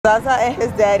Zaza and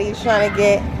his daddy is trying to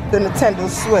get the Nintendo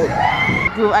Switch.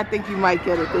 Groove, I think you might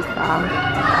get it this time.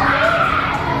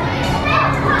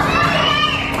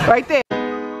 Right there.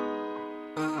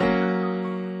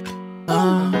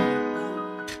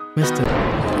 Mr.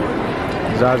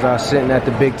 Zaza sitting at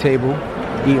the big table,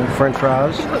 eating French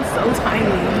fries. He looks so tiny.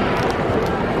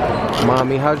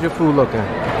 Mommy, how's your food looking? It's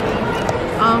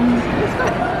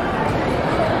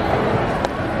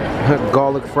good.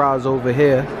 Garlic fries over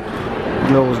here. You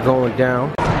know what's going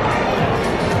down.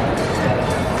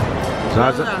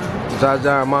 Zaza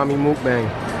and mommy mukbang.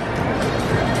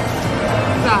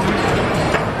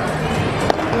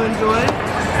 You enjoy it?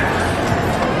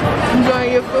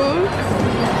 Enjoying your food?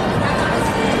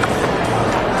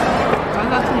 I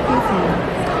got some food for you.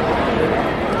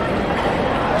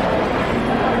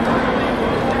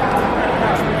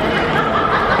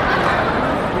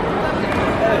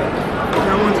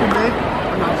 That one too big?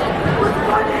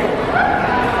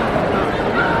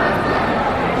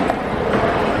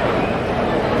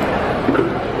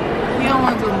 You don't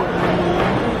want to do mukbang.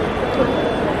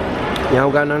 Y'all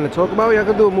don't got nothing to talk about? Y'all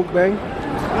can do a mukbang.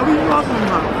 What are you talking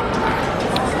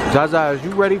about? Zaza, is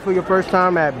you ready for your first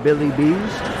time at Billy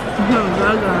Bees? No,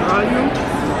 Zaza, are you?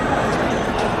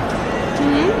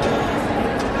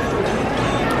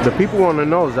 The people want to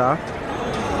know, Za.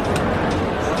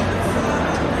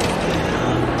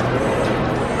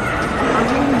 I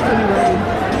think he's pretty ready.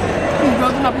 He's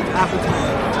building up his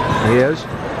appetite. He is?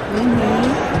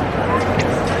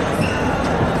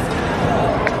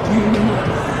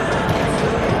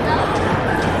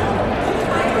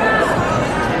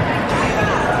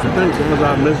 I think sometimes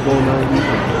I miss going out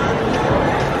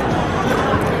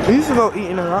eating. We used to go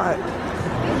eating a lot.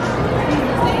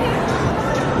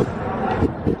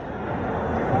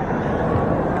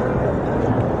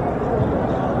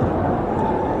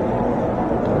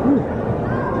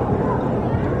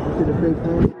 See the big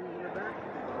thing?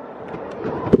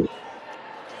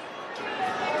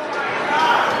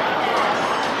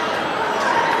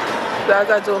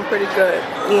 Zaza doing pretty good.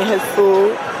 Eating his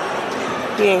food.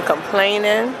 He ain't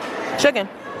complaining. Chicken.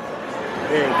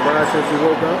 He ain't cried since he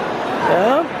woke up?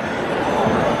 Yeah.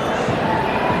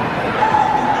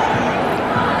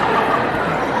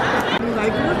 You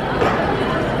like it?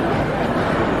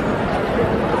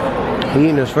 He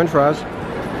eating his French fries.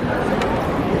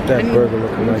 That burger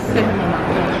looking like So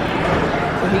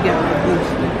he got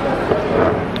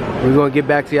the We're gonna get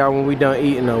back to y'all when we done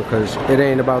eating though, cause it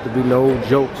ain't about to be no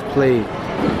jokes played.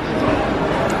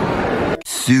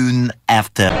 Soon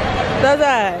after.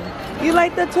 Zaza, you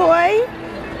like the toy?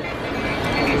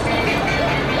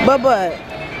 But.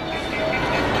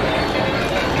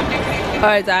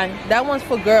 Alright, Zai, that one's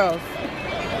for girls.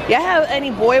 Y'all have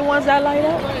any boy ones that light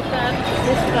up?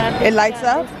 It lights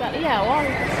up? Yeah, well.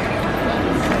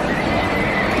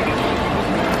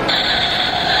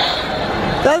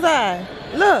 Zaza,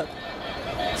 look.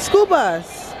 School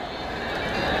bus.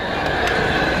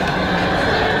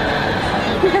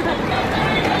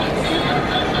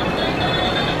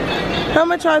 How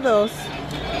much are those?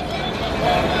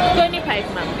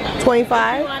 25, ma'am.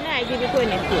 25? I give you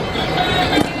 22.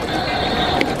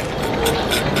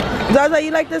 Zaza,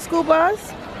 you like the school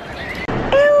bus?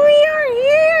 And we are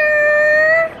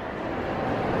here!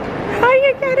 How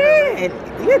you get in?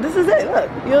 Yeah, this is it.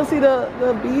 Look, you'll see the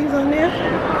bees on there.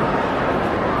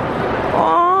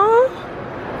 Aww.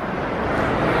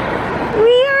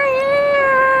 We are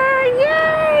here!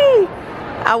 Yay!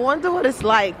 I wonder what it's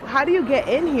like. How do you get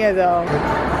in here though?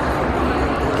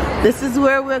 This is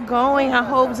where we're going. I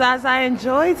hope Zaza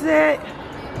enjoys it.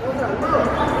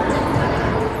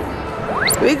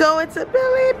 We going to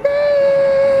Billy Bees.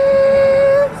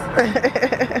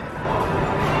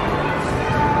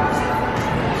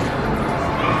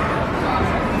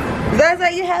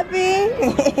 Zaza, you happy?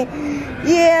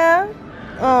 Yeah.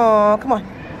 Oh, come on.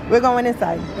 We're going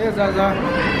inside. Here, Zaza.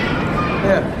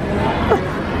 Yeah.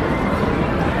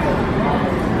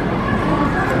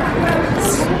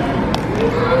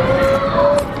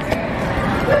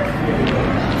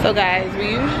 So guys,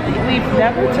 we've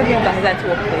never taken Zaza to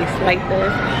a place like this,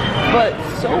 but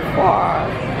so far,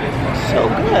 so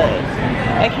good.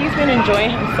 Like he's been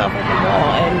enjoying himself at the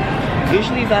mall, and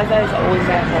usually Zaza is always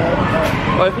at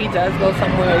home, or if he does go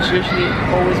somewhere, it's usually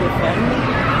always with family.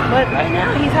 But right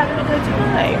now, he's having a good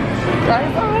time.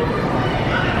 Right,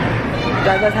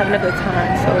 Zaza's having a good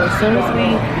time. So as soon as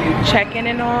we check in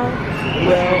and all,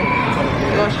 we'll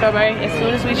go Strawberry. As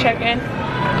soon as we check in,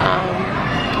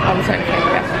 I'll turn the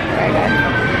camera back. Alright, guys.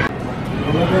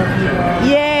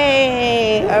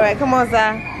 Yay! Alright, come on,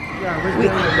 Zah.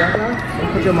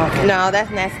 No,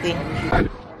 that's nasty.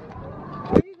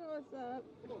 Where you going, Zah?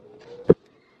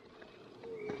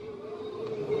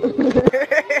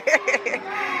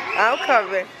 I'm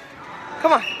coming.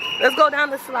 Come on. Let's go down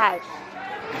the slide.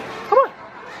 Come on.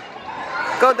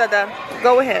 Go, Dada.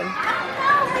 Go with him.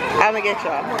 I'm gonna get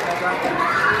y'all.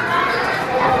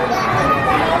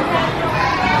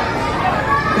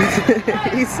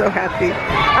 He's so happy.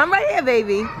 I'm right here,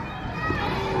 baby.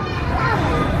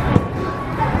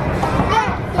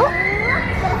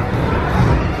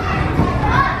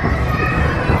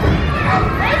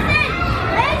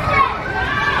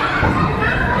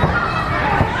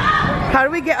 How do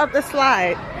we get up the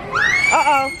slide?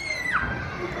 Uh-oh.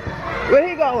 Where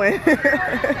he going?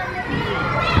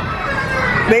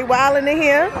 They wilding in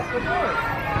here?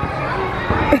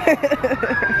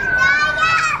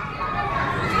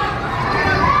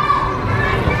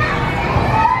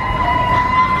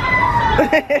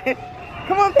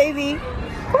 Come on, baby.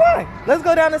 Come on. Let's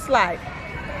go down the slide.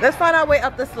 Let's find our way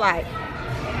up the slide.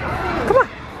 Come on.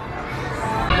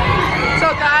 So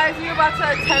guys, we're about to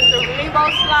attempt the rainbow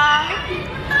slide.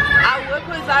 I would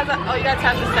put Zaza. Oh, you gotta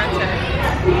tap the center.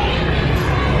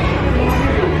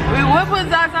 We would put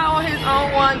Zaza on his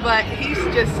own one, but he's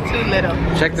just too little.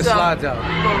 Check the slides out.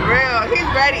 For real, he's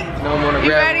ready. No one to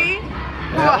You ready?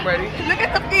 Come on. I'm ready. Look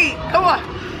at the feet. Come on.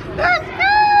 Let's go.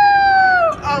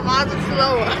 Oh, mine's are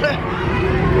slower.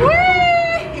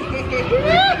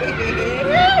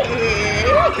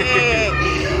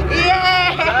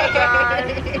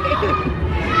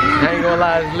 I ain't gonna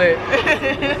lie, it's lit.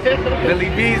 Billy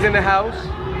B's in the house.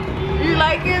 You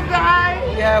like it, Zai?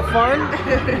 You have fun?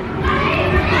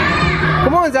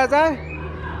 Come on, Zaza.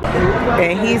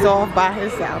 And he's off by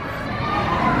himself.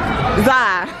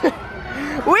 Zai,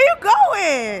 where you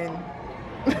going?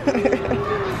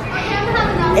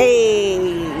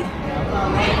 Hey.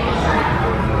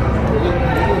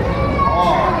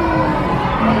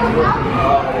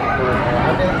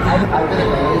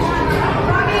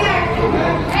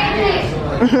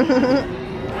 You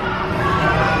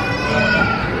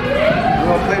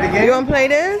wanna play the game? You gonna play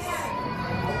this?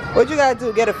 What you gotta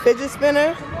do? Get a fidget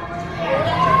spinner?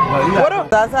 What up?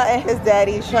 Zaza and his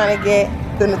daddy trying to get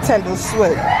the Nintendo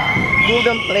Switch. Groove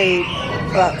done played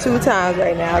about 2 times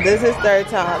right now. This is his 3rd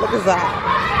time. Look at that.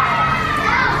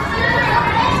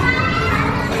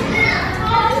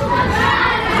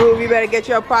 Groove, you better get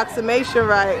your approximation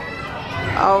right.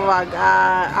 Oh my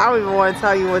God. I don't even want to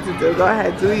tell you what to do. Go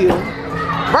ahead, do you.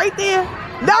 Right there.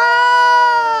 No!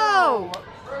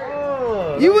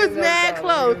 Oh, You was mad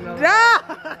close. No!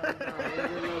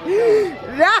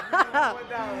 No!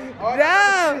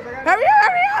 No! Hurry up,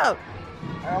 hurry up!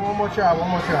 One more try, one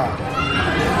more try.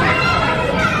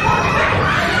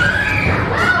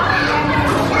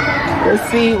 Let's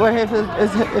see what if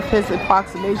his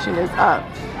approximation is up.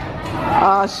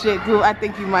 Oh shit, Groove, I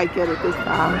think you might get it this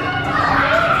time.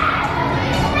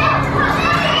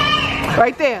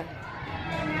 Right there.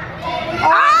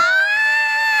 Ah!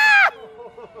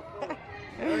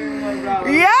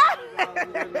 Yeah!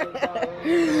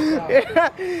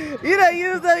 You done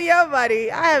used up your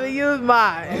money. I haven't used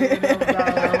mine.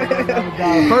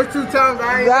 First 2 times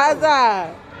I ain't.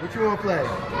 Zaza. What you wanna play?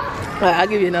 I'll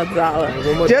give you another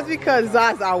 $1. Just because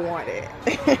Zaza want it.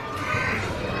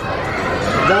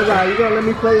 Zaza, you gonna let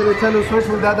me play the Nintendo Switch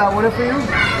with that winning for you?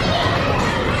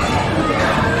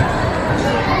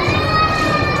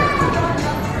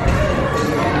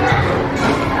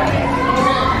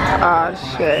 Oh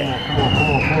shit.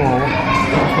 Come on.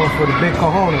 That's for the big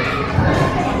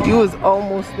cojones. You was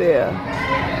almost there.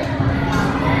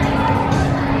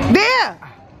 There!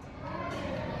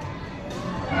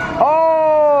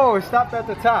 Oh, it stopped at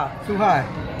the top. Too high.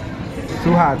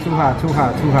 Too high.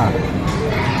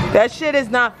 That shit is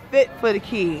not fit for the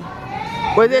key.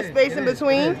 Was there space in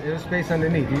between? There's space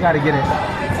underneath. You gotta get it.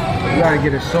 You gotta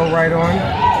get it so right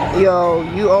on. Yo,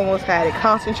 you almost had it.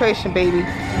 Concentration, baby.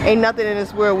 Ain't nothing in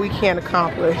this world we can't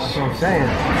accomplish. That's what I'm saying.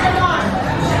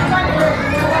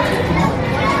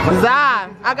 Zai,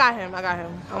 I got him.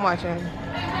 I'm watching him.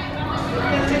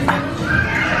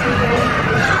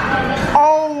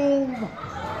 Oh!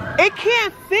 It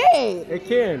can't fit. It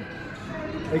can.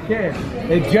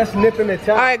 They just nipping the top.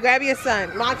 All right, grab your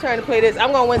son. My turn to play this.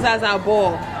 I'm gonna win Zaza a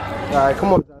ball. All right,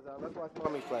 come on, Zaza. Let's watch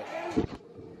mommy play.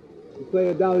 You play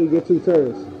a dollar, you get 2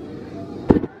 turns.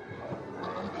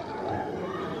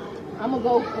 I'm gonna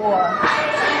go for.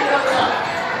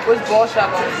 Which ball should I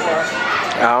go for?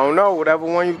 I don't know. Whatever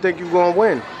one you think you're gonna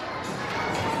win.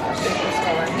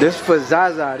 This for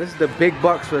Zaza. This is the big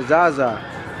bucks for Zaza.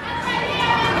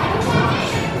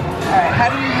 Alright, how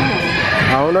do you move?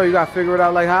 I don't know. You gotta figure it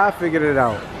out like how I figured it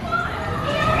out.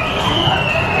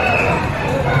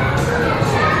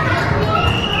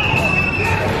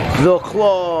 The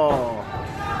claw.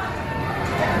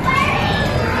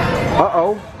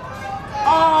 Uh-oh.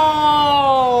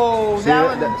 Oh, See,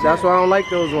 that's why I don't like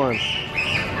those ones.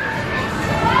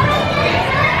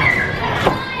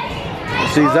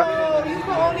 See, you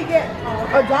can only get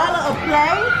 $1 a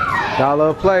play? $1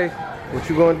 a play. What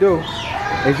you gonna do?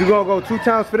 If you gonna go 2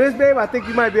 times for this, babe, I think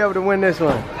you might be able to win this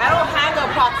one. I don't have the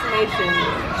approximation.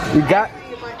 You got?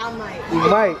 I might. You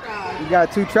might. You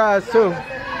got 2 tries too.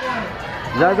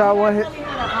 Zaza, one hit.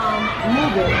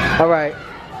 Move it. All right.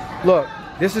 Look,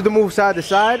 this is the move side to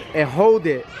side, and hold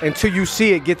it until you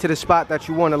see it get to the spot that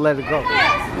you want to let it go.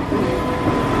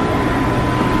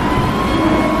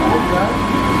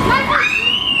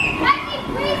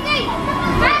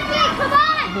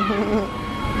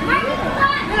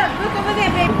 Look over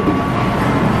there, baby.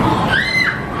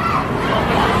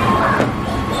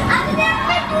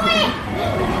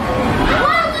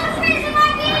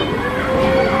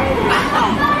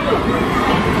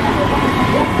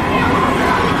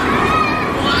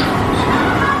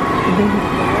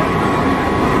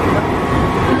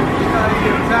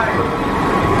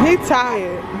 He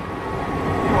tired.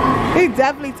 He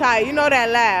definitely tired. You know that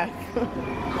laugh.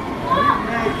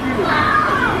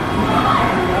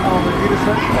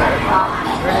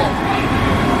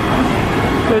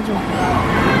 Good one.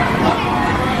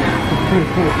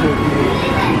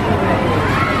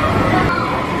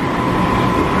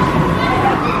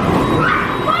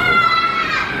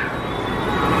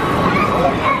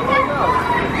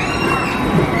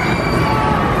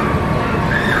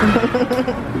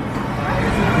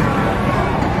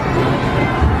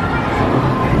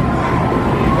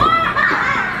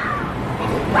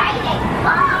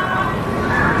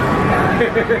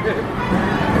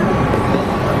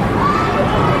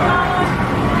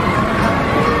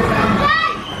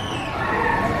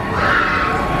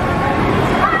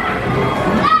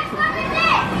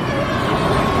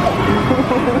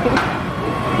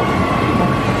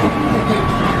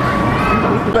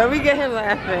 But we get him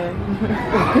laughing.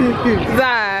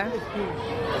 Zyaire.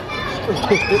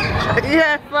 You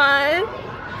had fun?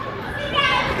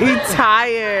 He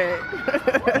tired.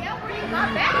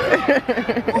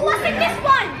 Who was in this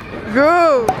one?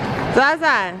 Groove.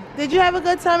 Zyaire, did you have a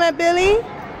good time at Billy?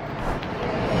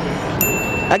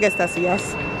 I guess that's a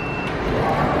yes.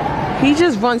 He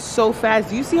just runs so fast.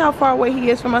 Do you see how far away he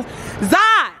is from us?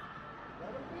 Zyaire!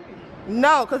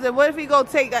 No, because what if he go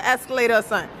take an escalator or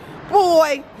something?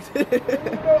 Boy!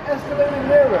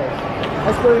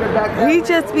 He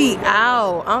just be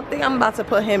out. I don't think I'm about to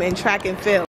put him in track and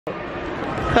field.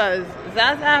 Because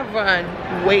Zyaire run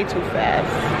way too fast.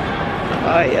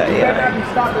 Oh, yeah.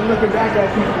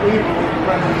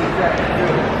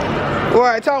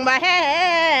 Or talking about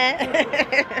hat.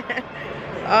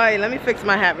 Alright, let me fix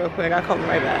my hat real quick. I'll come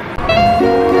right back.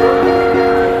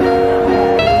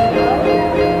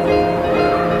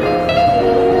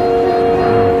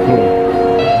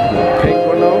 Pink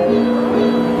one though.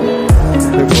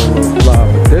 This one will fly.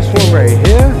 But this one right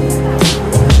here,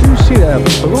 you see that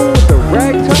blue with the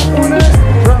rag top on it?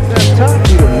 Drop that top,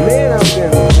 be the man out there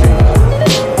in the streets.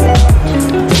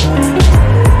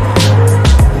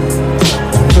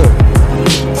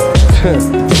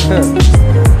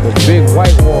 The big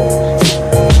white walls.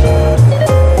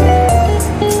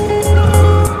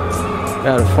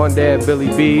 Had a fun day at Billy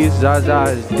B's. Zaza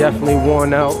is definitely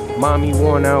worn out. Mommy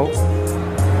worn out.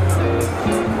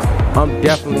 I'm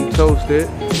definitely toasted.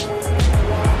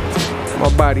 My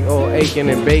body all aching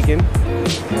and baking.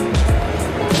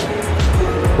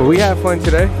 But we had fun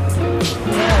today.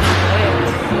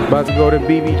 About to go to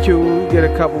BBQ, get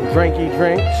a couple drinky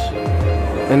drinks,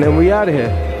 and then we out of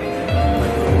here.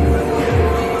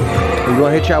 We're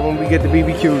gonna hit y'all when we get the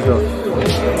BBQs though.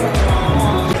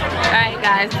 Alright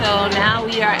guys, so now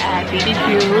we are at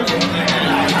BBQ's.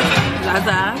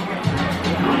 Zaza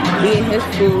eating his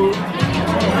food.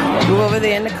 Go over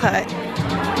there in the cut.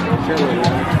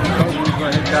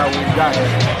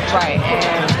 Right,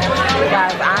 and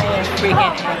guys, I am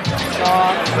freaking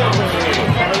exhausted.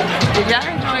 Did y'all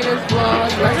enjoy this vlog?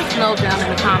 Let us know down in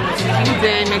the comments. If you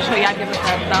did, make sure y'all give us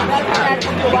that thumbs up.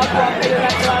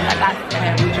 Like I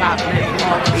said, we drop this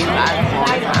vlog for you guys all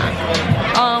the time.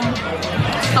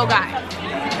 So guys,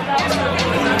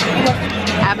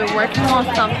 I've been working on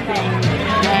something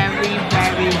very,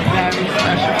 very, very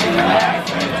special for you guys.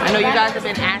 I know you guys have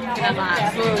been asking a lot.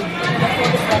 So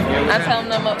I'm telling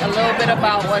them a little bit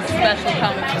about what's special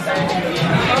coming for them.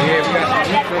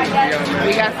 Yeah,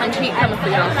 we got some heat coming for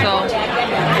y'all. So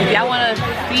if y'all want to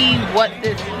see what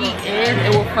this heat is,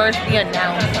 it will first be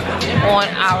announced on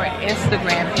our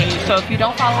Instagram page. So if you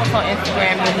don't follow us on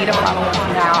Instagram, you need to follow us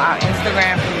now. Our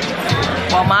Instagram page,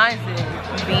 well, mine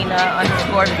is VIna_Vies.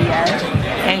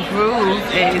 And Groove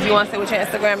is, you want to say what your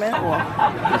Instagram is?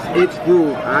 It's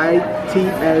Groove,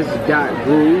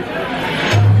 its.groove.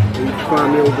 You can find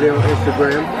me over there on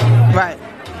Instagram. Right.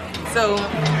 So,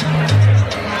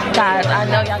 guys, I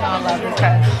know y'all gonna love this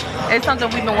because it's something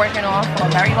we've been working on for a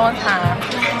very long time.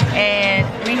 And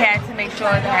we had to make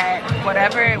sure that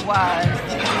whatever it was,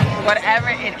 whatever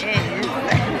it is,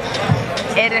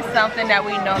 it is something that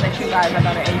we know that you guys are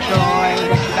gonna enjoy,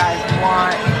 that you guys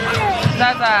want.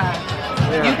 Zaza,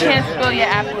 you can't spill your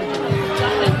apple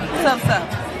juice. Sup.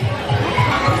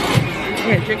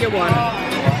 Here, drink your water.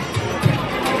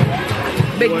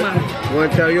 Big mouth. You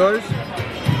want to tell yours?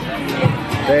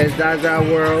 There's Zaza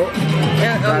World.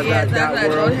 Zaza,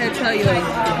 go ahead, tell yours.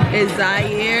 It's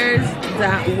Zyare's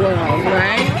World,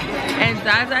 right? And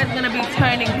Zaza is gonna be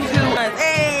turning 2 months.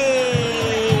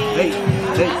 Hey!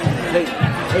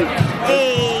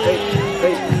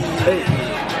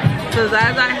 So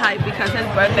Zaza hyped because his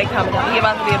birthday coming up. He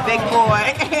about to be a big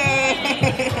boy.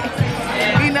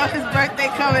 You know his birthday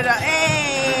coming up.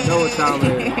 Hey! You know what time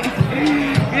it is.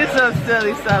 You're so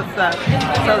silly, so.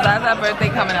 So Zaza's birthday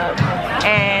coming up.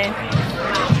 And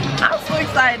I'm so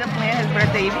excited to plan his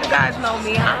birthday. If you guys know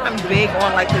me, I'm big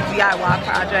on like the DIY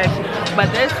project.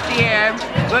 But this year,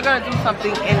 we're gonna do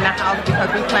something in the house because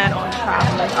we plan on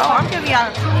traveling. Oh,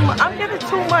 I'm giving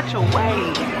too much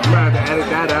away. You have to edit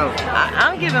that out.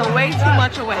 I'm giving way too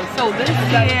much away. So this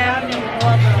year,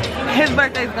 his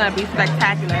birthday is gonna be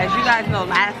spectacular. As you guys know,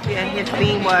 last year his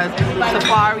theme was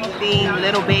safari theme,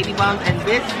 little baby bumps. And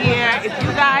this year, if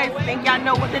you guys think y'all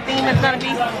know what the theme is gonna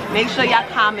be, make sure y'all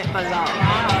comment below.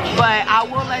 But I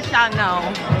will let y'all know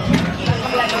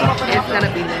it's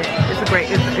gonna be lit. It's a great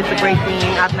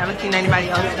theme. I've never seen anybody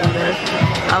else do this.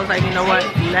 I was like, you know what?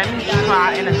 Let me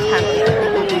try and attempt it.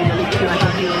 It will be really cute. I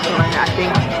think he will enjoy it. I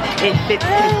think it fits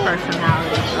his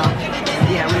personality. So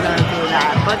yeah, we're gonna do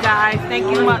that. But guys,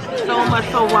 thank you so much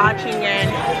for watching,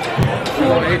 and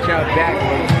we're gonna hit y'all back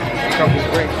with a couple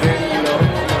drinks in, you know.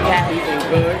 Yeah. Eating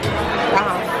good.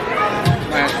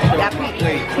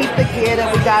 Keep the gear that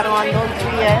we got on those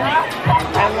beer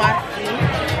and watch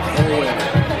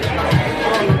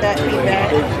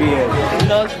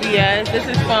Nos VIes. This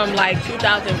is from like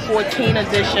 2014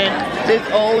 edition. This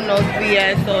old Nos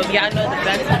VIes. So if y'all know the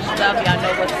vintage stuff, y'all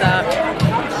know what's up.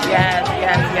 Yes.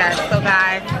 So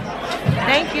guys,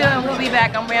 thank you, and we'll be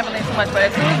back. I'm rambling too much, but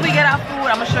as soon as we get our food,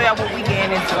 I'm gonna show y'all what we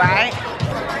getting into, alright?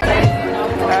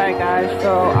 Alright guys,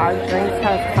 so our drinks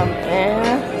have come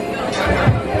in.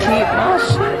 Keep my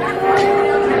shit.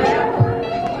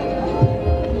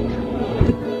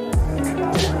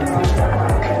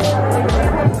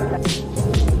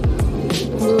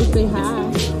 We'll say hi.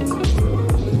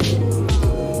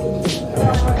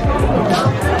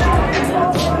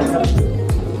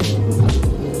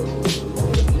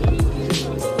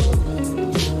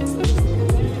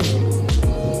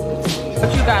 What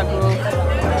you got, Groove?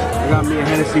 I got me a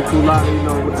Hennessy Culotta, you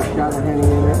know, with a shot of Henny in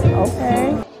it. Okay.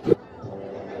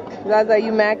 Zaza,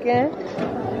 you macking?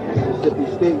 Mississippi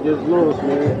State just lost,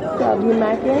 man. You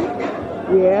macking?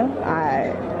 Yeah?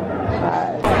 Alright.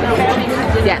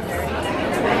 Yes.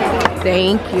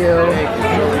 Thank you.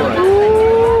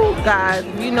 Ooh, guys,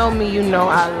 you know me, you know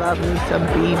I love me some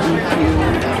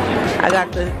BBQ. I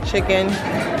got the chicken,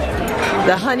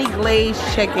 the honey glazed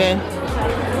chicken,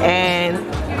 and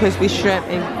crispy shrimp,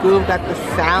 and Groove got the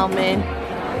salmon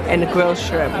and the grilled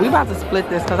shrimp. We about to split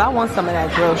this because I want some of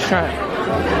that grilled shrimp.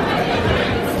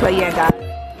 But yeah, guys.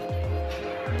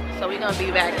 So we're gonna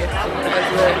be back as soon as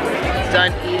we're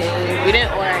done eating. We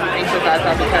didn't order anything for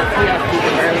Zaza because he has to eat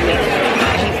early.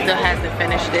 He still hasn't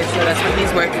finished this, so that's what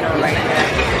he's working on right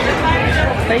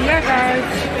now. But yeah, guys.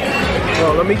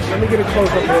 Well, let me get a close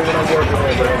up here when I'm working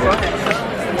on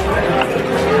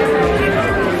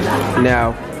it.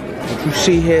 Now, what you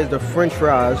see here is the French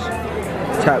fries.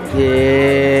 Top,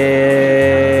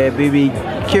 yeah,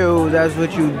 BBQ. That's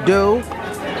what you do.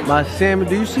 My salmon.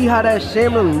 Do you see how that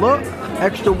salmon look?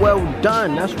 Extra well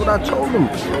done. That's what I told them.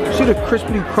 See the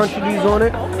crispy crunchiness on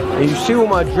it? And you see where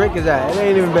my drink is at. It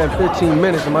ain't even been 15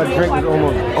 minutes and my drink is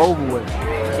almost over with.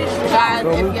 Guys,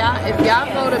 if y'all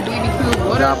go to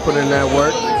BBQ, y'all put in that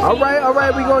work.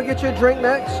 Alright, we gonna get your drink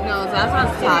next. No,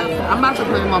 Zaza's tired. I'm about to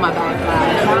put him on my back,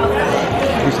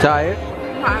 guys. He's tired?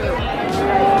 Tired.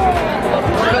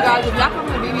 So guys, if y'all come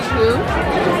to BBQ,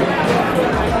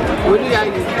 what do y'all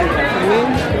use?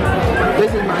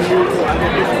 This is my usual. I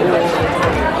get this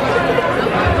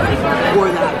or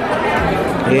that.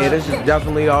 Yeah, this is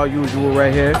definitely our usual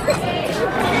right here.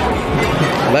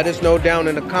 Let us know down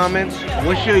in the comments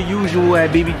what's your usual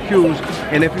at BBQs,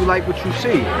 and if you like what you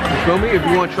see. You feel me? If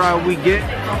you want to try what we get,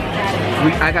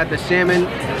 I got the salmon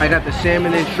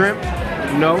and shrimp.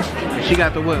 No. And she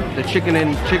got the what? The chicken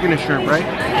and shrimp, right?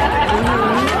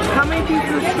 How many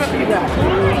pieces of shrimp you got?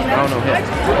 I don't know.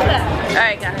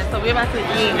 Alright guys, so we're about to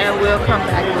eat and we'll come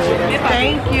back later.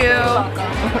 Thank you.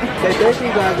 Okay, thank you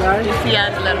guys. See y'all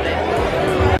in a little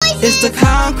bit. It's the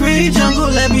concrete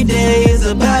jungle, every day is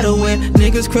a battle. When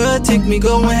niggas critique me,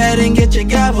 go ahead and get your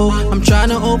gavel. I'm trying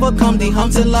to overcome the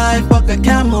humps in life, fuck a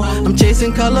camel. I'm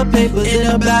chasing color papers in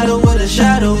a battle with a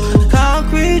shadow.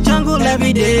 Concrete jungle,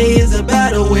 every day is a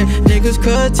battle. When niggas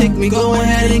critique me, go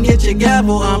ahead and get your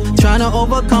gavel. I'm trying to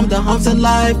overcome the humps in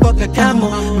life, fuck a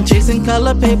camel. I'm chasing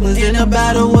color papers in a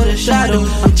battle with a shadow.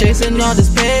 I'm chasing all this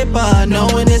paper,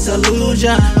 knowing it's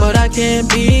illusion, but I can't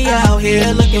be out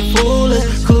here looking foolish,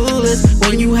 clueless.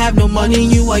 When you have no money,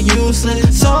 you are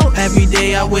useless. So every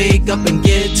day I wake up and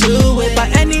get to it. By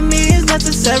any means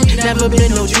necessary, never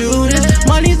been no Judas.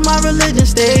 Money's my religion,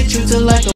 stay true to like a